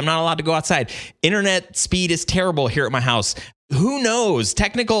house. I'm not allowed to go outside. Internet speed is terrible here at my house. Who knows?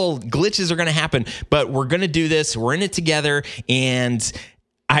 Technical glitches are going to happen, but we're going to do this. We're in it together. And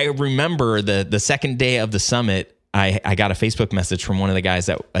I remember the second day of the summit, I got a Facebook message from one of the guys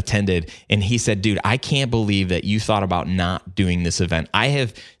that attended, and he said, dude, I can't believe that you thought about not doing this event. I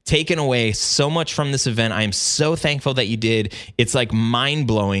have taken away so much from this event. I am so thankful that you did. It's like mind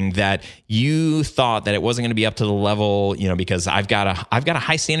blowing that you thought that it wasn't going to be up to the level, because I've got a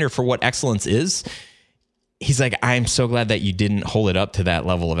high standard for what excellence is. He's like, I'm so glad that you didn't hold it up to that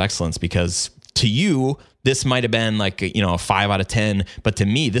level of excellence, because to you, this might have been like, a 5 out of 10, but to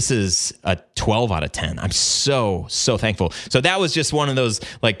me, this is a 12 out of 10. I'm so, so thankful. So that was just one of those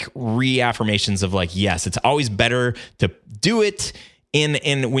like reaffirmations of like, yes, it's always better to do it.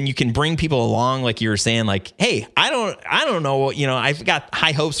 And when you can bring people along, like you were saying, like, hey, I don't know, I've got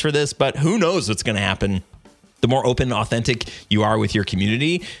high hopes for this, but who knows what's going to happen. The more open and authentic you are with your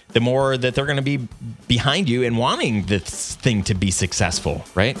community, the more that they're going to be behind you and wanting this thing to be successful,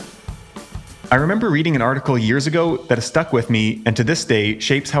 right? I remember reading an article years ago that has stuck with me and to this day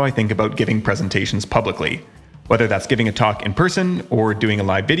shapes how I think about giving presentations publicly, whether that's giving a talk in person or doing a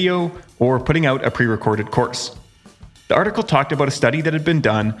live video or putting out a pre-recorded course. The article talked about a study that had been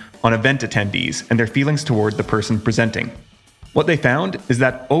done on event attendees and their feelings toward the person presenting. What they found is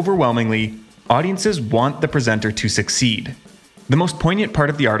that overwhelmingly, audiences want the presenter to succeed. The most poignant part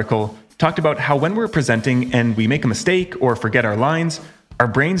of the article talked about how when we're presenting and we make a mistake or forget our lines, our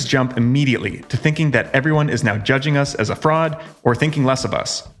brains jump immediately to thinking that everyone is now judging us as a fraud or thinking less of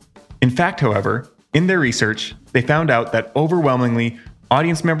us. In fact, however, in their research, they found out that overwhelmingly,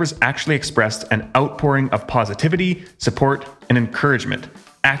 audience members actually expressed an outpouring of positivity, support, and encouragement,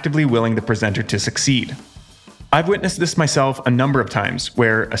 actively willing the presenter to succeed. I've witnessed this myself a number of times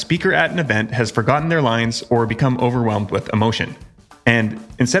where a speaker at an event has forgotten their lines or become overwhelmed with emotion. And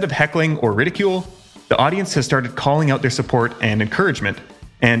instead of heckling or ridicule, the audience has started calling out their support and encouragement,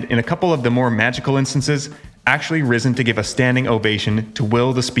 and in a couple of the more magical instances, actually risen to give a standing ovation to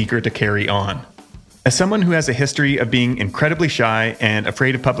will the speaker to carry on. As someone who has a history of being incredibly shy and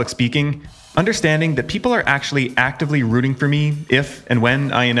afraid of public speaking, understanding that people are actually actively rooting for me if and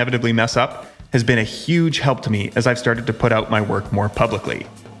when I inevitably mess up has been a huge help to me as I've started to put out my work more publicly.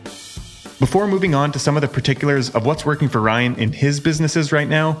 Before moving on to some of the particulars of what's working for Ryan in his businesses right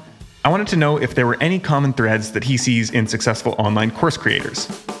now, I wanted to know if there were any common threads that he sees in successful online course creators.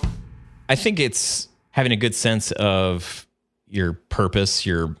 I think it's having a good sense of your purpose,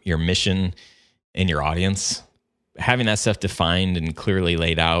 your mission, and your audience. Having that stuff defined and clearly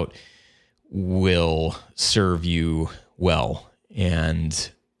laid out will serve you well. And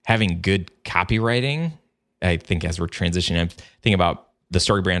having good copywriting, I think as we're transitioning, I'm thinking about the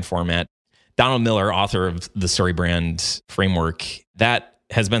StoryBrand format. Donald Miller, author of the StoryBrand framework, that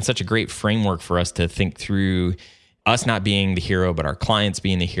has been such a great framework for us to think through us not being the hero, but our clients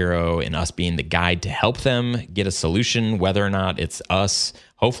being the hero and us being the guide to help them get a solution, whether or not it's us.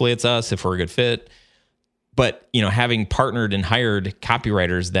 Hopefully it's us if we're a good fit. But, having partnered and hired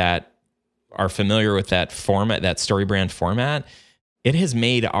copywriters that are familiar with that format, that StoryBrand format, it has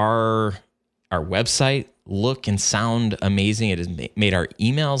made our website look and sound amazing. It has made our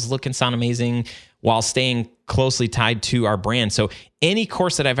emails look and sound amazing while staying closely tied to our brand. So any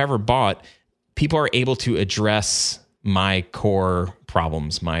course that I've ever bought, people are able to address my core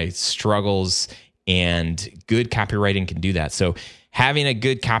problems, my struggles, and good copywriting can do that. So having a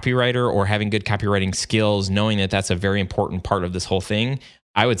good copywriter or having good copywriting skills, knowing that that's a very important part of this whole thing,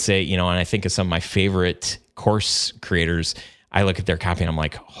 I would say, and I think of some of my favorite course creators, I look at their copy and I'm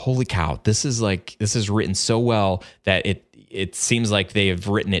like, holy cow, this is written so well that it seems like they have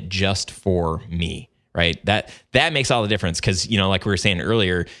written it just for me, right? That makes all the difference because, like we were saying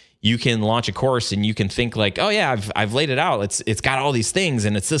earlier, you can launch a course and you can think like, oh yeah, I've laid it out. It's got all these things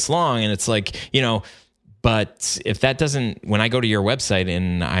and it's this long and it's like, but if that doesn't, when I go to your website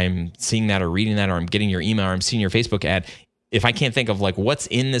and I'm seeing that or reading that or I'm getting your email or I'm seeing your Facebook ad, if I can't think of like what's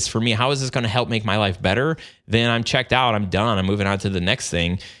in this for me, how is this going to help make my life better? Then I'm checked out. I'm done. I'm moving on to the next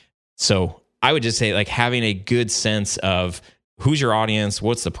thing. So I would just say like having a good sense of who's your audience,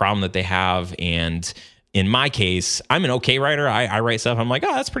 what's the problem that they have. And in my case, I'm an okay writer. I write stuff. I'm like,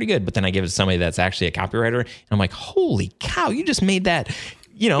 oh, that's pretty good. But then I give it to somebody that's actually a copywriter. And I'm like, holy cow, you just made that,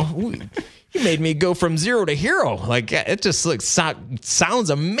 you made me go from zero to hero. Like it just sounds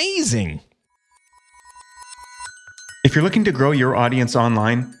amazing. If you're looking to grow your audience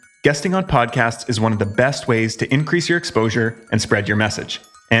online, guesting on podcasts is one of the best ways to increase your exposure and spread your message.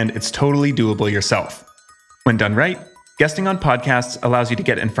 And it's totally doable yourself. When done right, guesting on podcasts allows you to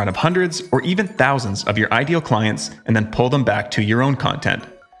get in front of hundreds or even thousands of your ideal clients and then pull them back to your own content.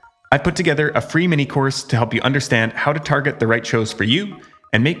 I put together a free mini course to help you understand how to target the right shows for you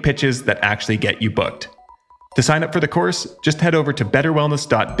and make pitches that actually get you booked. To sign up for the course, just head over to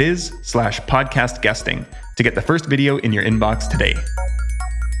betterwellness.biz/podcastguesting to get the first video in your inbox today.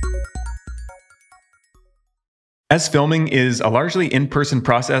 As filming is a largely in-person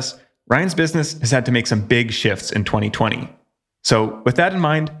process, Ryan's business has had to make some big shifts in 2020. So with that in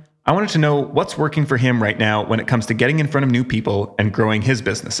mind, I wanted to know what's working for him right now when it comes to getting in front of new people and growing his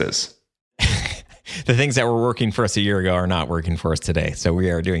businesses. The things that were working for us a year ago are not working for us today. So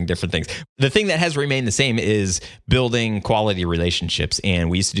we are doing different things. The thing that has remained the same is building quality relationships. And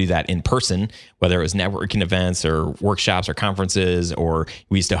we used to do that in person, whether it was networking events or workshops or conferences, or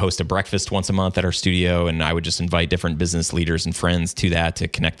we used to host a breakfast once a month at our studio. And I would just invite different business leaders and friends to that to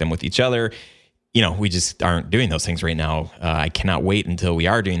connect them with each other. We just aren't doing those things right now. I cannot wait until we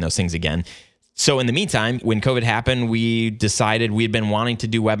are doing those things again. So in the meantime, when COVID happened, we decided we had been wanting to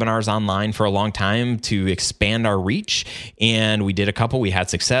do webinars online for a long time to expand our reach. And we did a couple. We had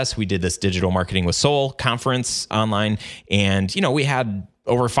success. We did this Digital Marketing with Soul conference online. And, we had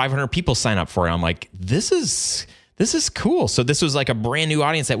over 500 people sign up for it. I'm like, this is cool. So this was like a brand new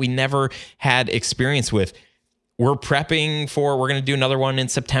audience that we never had experience with. We're prepping we're going to do another one in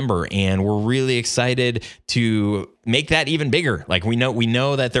September, and we're really excited to make that even bigger. Like we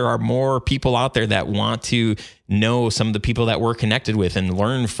know that there are more people out there that want to know some of the people that we're connected with and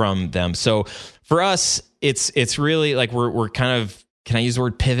learn from them. So for us, it's really like we're kind of, can I use the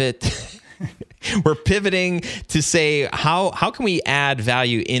word pivot? We're pivoting to say, how can we add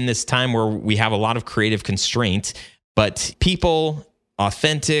value in this time where we have a lot of creative constraint, but people,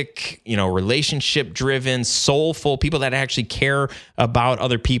 authentic, relationship driven, soulful people that actually care about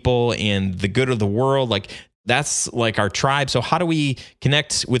other people and the good of the world. Like that's like our tribe. So how do we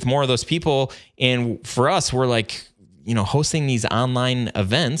connect with more of those people? And for us, we're like, hosting these online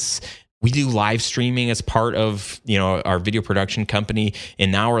events. We do live streaming as part of, our video production company.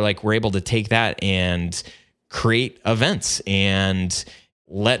 And now we're able to take that and create events and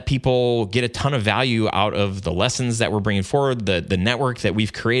let people get a ton of value out of the lessons that we're bringing forward, the network that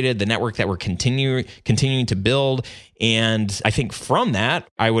we've created, the network that we're continuing to build. And I think from that,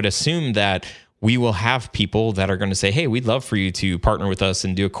 I would assume that we will have people that are going to say, hey, we'd love for you to partner with us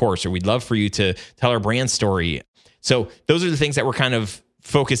and do a course, or we'd love for you to tell our brand story. So those are the things that we're kind of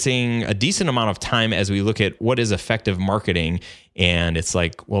focusing a decent amount of time as we look at what is effective marketing. And it's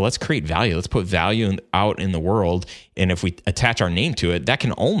like, well, let's create value. Let's put value out in the world. And if we attach our name to it, that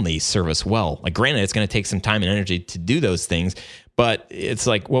can only serve us well. Like granted, it's going to take some time and energy to do those things, but it's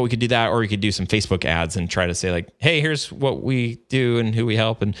like, well, we could do that, or we could do some Facebook ads and try to say like, hey, here's what we do and who we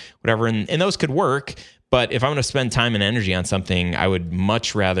help and whatever. And those could work. But if I'm going to spend time and energy on something, I would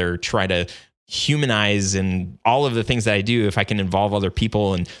much rather try to humanize and all of the things that I do. If I can involve other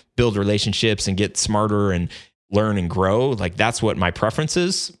people and build relationships and get smarter and learn and grow, like that's what my preference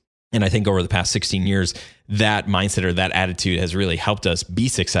is. And I think over the past 16 years, that mindset or that attitude has really helped us be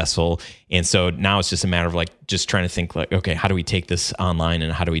successful. And so now it's just a matter of like, just trying to think like, okay, how do we take this online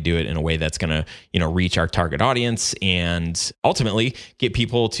and how do we do it in a way that's going to, reach our target audience and ultimately get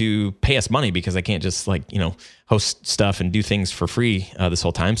people to pay us money, because I can't just like, host stuff and do things for free this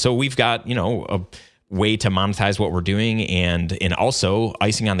whole time. So we've got, a way to monetize what we're doing. And also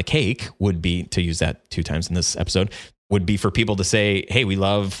icing on the cake would be, to use that 2 times in this episode, would be for people to say, hey, we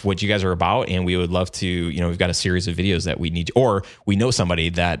love what you guys are about, and we would love to, we've got a series of videos that we need, or we know somebody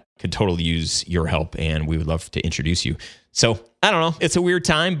that could totally use your help, and we would love to introduce you. So I don't know. It's a weird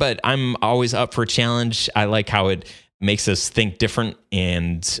time, but I'm always up for a challenge. I like how it makes us think different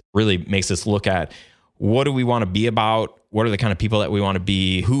and really makes us look at what do we want to be about? What are the kind of people that we want to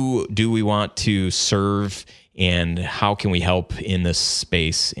be? Who do we want to serve? And how can we help in this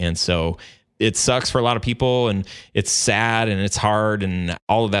space? And so it sucks for a lot of people, and it's sad and it's hard, and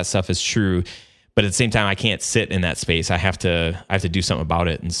all of that stuff is true. But at the same time, I can't sit in that space. I have to do something about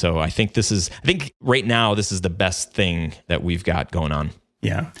it. And so I think right now, this is the best thing that we've got going on.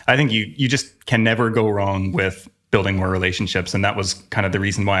 Yeah. I think you just can never go wrong with building more relationships. And that was kind of the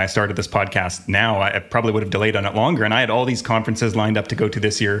reason why I started this podcast now. I probably would have delayed on it longer. And I had all these conferences lined up to go to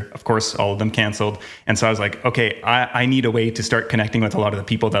this year. Of course, all of them canceled. And so I was like, okay, I need a way to start connecting with a lot of the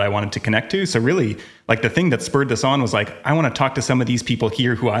people that I wanted to connect to. So really, like the thing that spurred this on was like, I want to talk to some of these people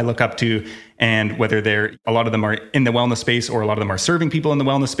here who I look up to, and whether a lot of them are in the wellness space or a lot of them are serving people in the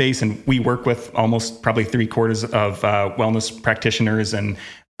wellness space. And we work with almost probably 3/4 of wellness practitioners and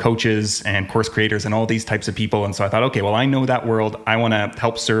coaches and course creators and all these types of people. And so I thought, okay, well, I know that world. I want to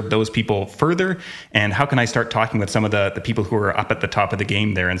help serve those people further. And how can I start talking with some of the people who are up at the top of the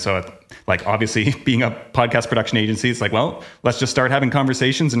game there? And so like, obviously being a podcast production agency, it's like, well, let's just start having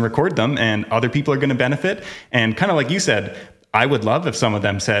conversations and record them, and other people are going to benefit. And kind of like you said, I would love if some of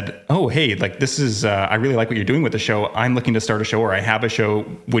them said, oh, hey, like this is, I really like what you're doing with the show. I'm looking to start a show, or I have a show.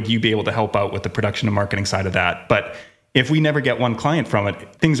 Would you be able to help out with the production and marketing side of that? But if we never get one client from it,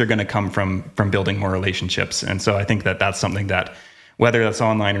 things are going to come from building more relationships. And so I think that that's something that, whether that's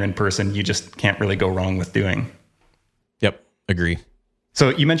online or in person, you just can't really go wrong with doing. Yep, agree. So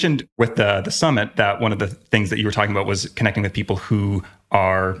you mentioned with the summit that one of the things that you were talking about was connecting with people who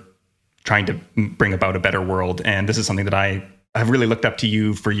are trying to bring about a better world. And this is something that I have really looked up to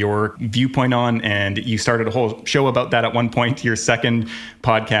you for your viewpoint on. And you started a whole show about that at one point, your second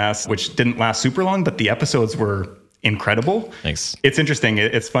podcast, which didn't last super long, but the episodes were incredible. Thanks. It's interesting.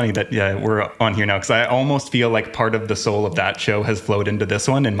 It's funny that we're on here now, because I almost feel like part of the soul of that show has flowed into this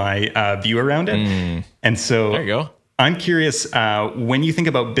one and my view around it. And so there you go. I'm curious, when you think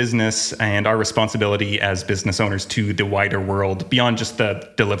about business and our responsibility as business owners to the wider world, beyond just the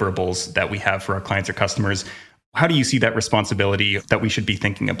deliverables that we have for our clients or customers, how do you see that responsibility that we should be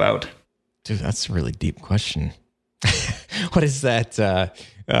thinking about? Dude, that's a really deep question. What is that?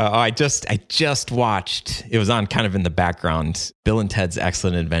 I just watched, it was on kind of in the background, Bill and Ted's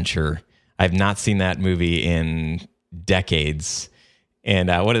Excellent Adventure. I've not seen that movie in decades. And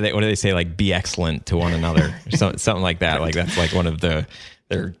what do they say? Like, be excellent to one another, or something like that. Like, that's like one of their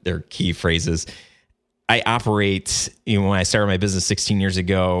key phrases. I operate, when I started my business 16 years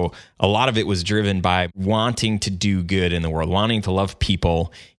ago, a lot of it was driven by wanting to do good in the world, wanting to love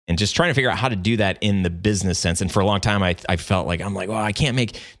people, and just trying to figure out how to do that in the business sense. And for a long time, I felt like, I'm like, well, I can't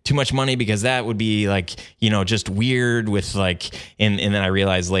make too much money because that would be like, just weird with like, and then I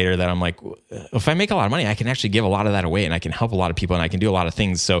realized later that I'm like, if I make a lot of money, I can actually give a lot of that away and I can help a lot of people and I can do a lot of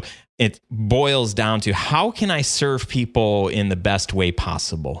things. So it boils down to, how can I serve people in the best way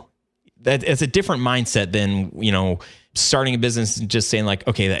possible? It's a different mindset than, starting a business and just saying like,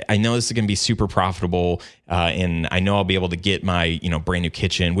 okay, I know this is going to be super profitable. And I know I'll be able to get my, brand new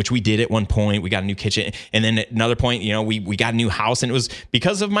kitchen, which we did at one point. We got a new kitchen. And then at another point, we got a new house, and it was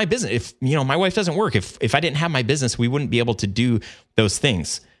because of my business. If, my wife doesn't work, if I didn't have my business, we wouldn't be able to do those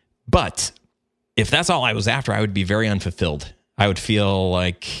things. But if that's all I was after, I would be very unfulfilled. I would feel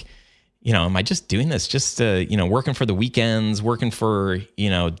like, am I just doing this just working for the weekends, working for,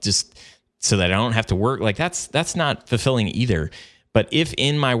 just so that I don't have to work? Like, that's not fulfilling either. But if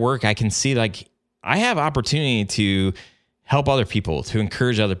in my work, I can see like I have opportunity to help other people, to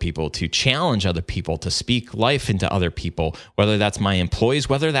encourage other people, to challenge other people, to speak life into other people, whether that's my employees,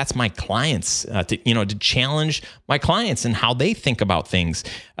 whether that's my clients, to challenge my clients and how they think about things.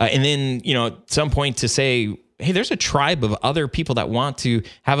 And then, at some point to say, hey, there's a tribe of other people that want to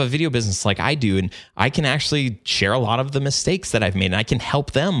have a video business like I do. And I can actually share a lot of the mistakes that I've made, and I can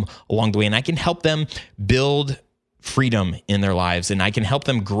help them along the way, and I can help them build freedom in their lives, and I can help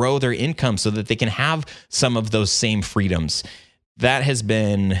them grow their income so that they can have some of those same freedoms. That has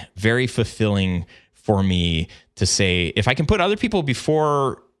been very fulfilling for me to say, if I can put other people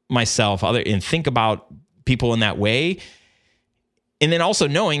before myself, and think about people in that way, and then also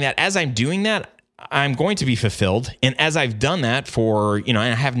knowing that as I'm doing that, I'm going to be fulfilled. And as I've done that for, and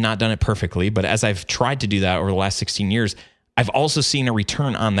I have not done it perfectly, but as I've tried to do that over the last 16 years, I've also seen a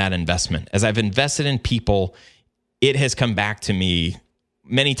return on that investment. As I've invested in people, it has come back to me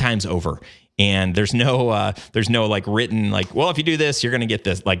many times over. And there's no like written, like, well, if you do this, you're going to get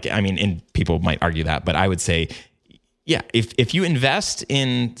this. Like, and people might argue that, but I would say, yeah, if you invest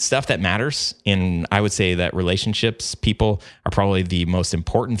in stuff that matters, and I would say that relationships, people are probably the most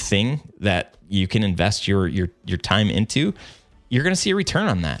important thing that you can invest your time into, you're going to see a return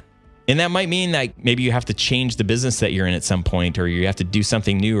on that. And that might mean that maybe you have to change the business that you're in at some point, or you have to do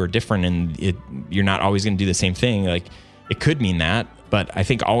something new or different, and you're not always going to do the same thing. Like, it could mean that, but I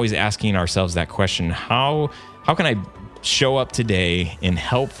think always asking ourselves that question, how can I show up today and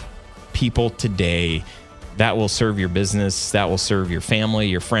help people today that will serve your business, that will serve your family,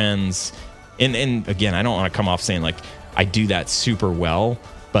 your friends. And again, I don't want to come off saying like I do that super well,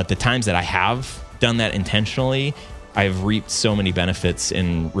 but the times that I have done that intentionally, I've reaped so many benefits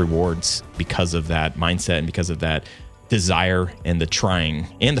and rewards because of that mindset and because of that desire and the trying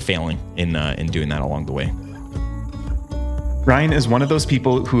and the failing in doing that along the way. Ryan is one of those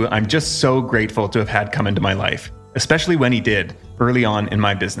people who I'm just so grateful to have had come into my life, especially when he did early on in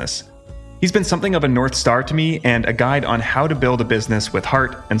my business. He's been something of a North Star to me and a guide on how to build a business with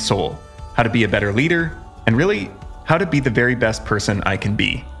heart and soul, how to be a better leader, and really how to be the very best person I can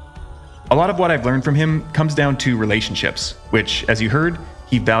be. A lot of what I've learned from him comes down to relationships, which, as you heard,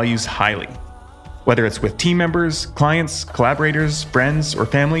 he values highly. Whether it's with team members, clients, collaborators, friends, or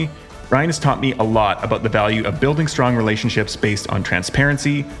family, Ryan has taught me a lot about the value of building strong relationships based on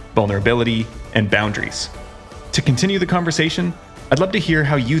transparency, vulnerability, and boundaries. To continue the conversation, I'd love to hear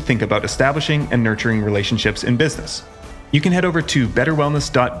how you think about establishing and nurturing relationships in business. You can head over to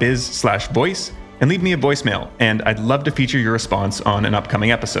betterwellness.biz/voice and leave me a voicemail, and I'd love to feature your response on an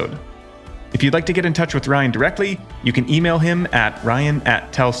upcoming episode. If you'd like to get in touch with Ryan directly, you can email him at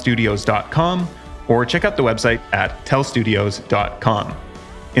ryan@tellstudios.com or check out the website at tellstudios.com.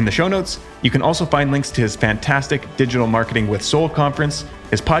 In the show notes, you can also find links to his fantastic Digital Marketing with Soul conference,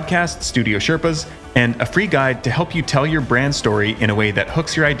 his podcast, Studio Sherpas, and a free guide to help you tell your brand story in a way that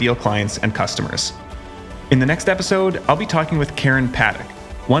hooks your ideal clients and customers. In the next episode, I'll be talking with Karen Paddock,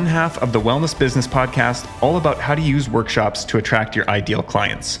 one half of the Wellness Business Podcast, all about how to use workshops to attract your ideal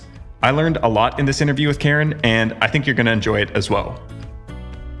clients. I learned a lot in this interview with Karen, and I think you're going to enjoy it as well.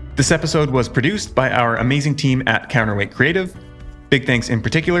 This episode was produced by our amazing team at Counterweight Creative. Big thanks in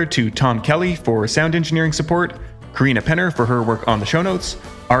particular to Tom Kelly for sound engineering support, Karina Penner for her work on the show notes,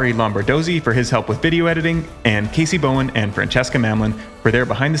 Ari Lombardozzi for his help with video editing, and Casey Bowen and Francesca Mamlin for their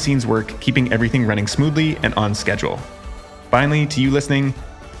behind-the-scenes work keeping everything running smoothly and on schedule. Finally, to you listening,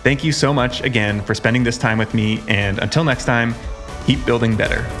 thank you so much again for spending this time with me, and until next time, keep building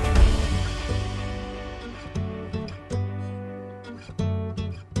better.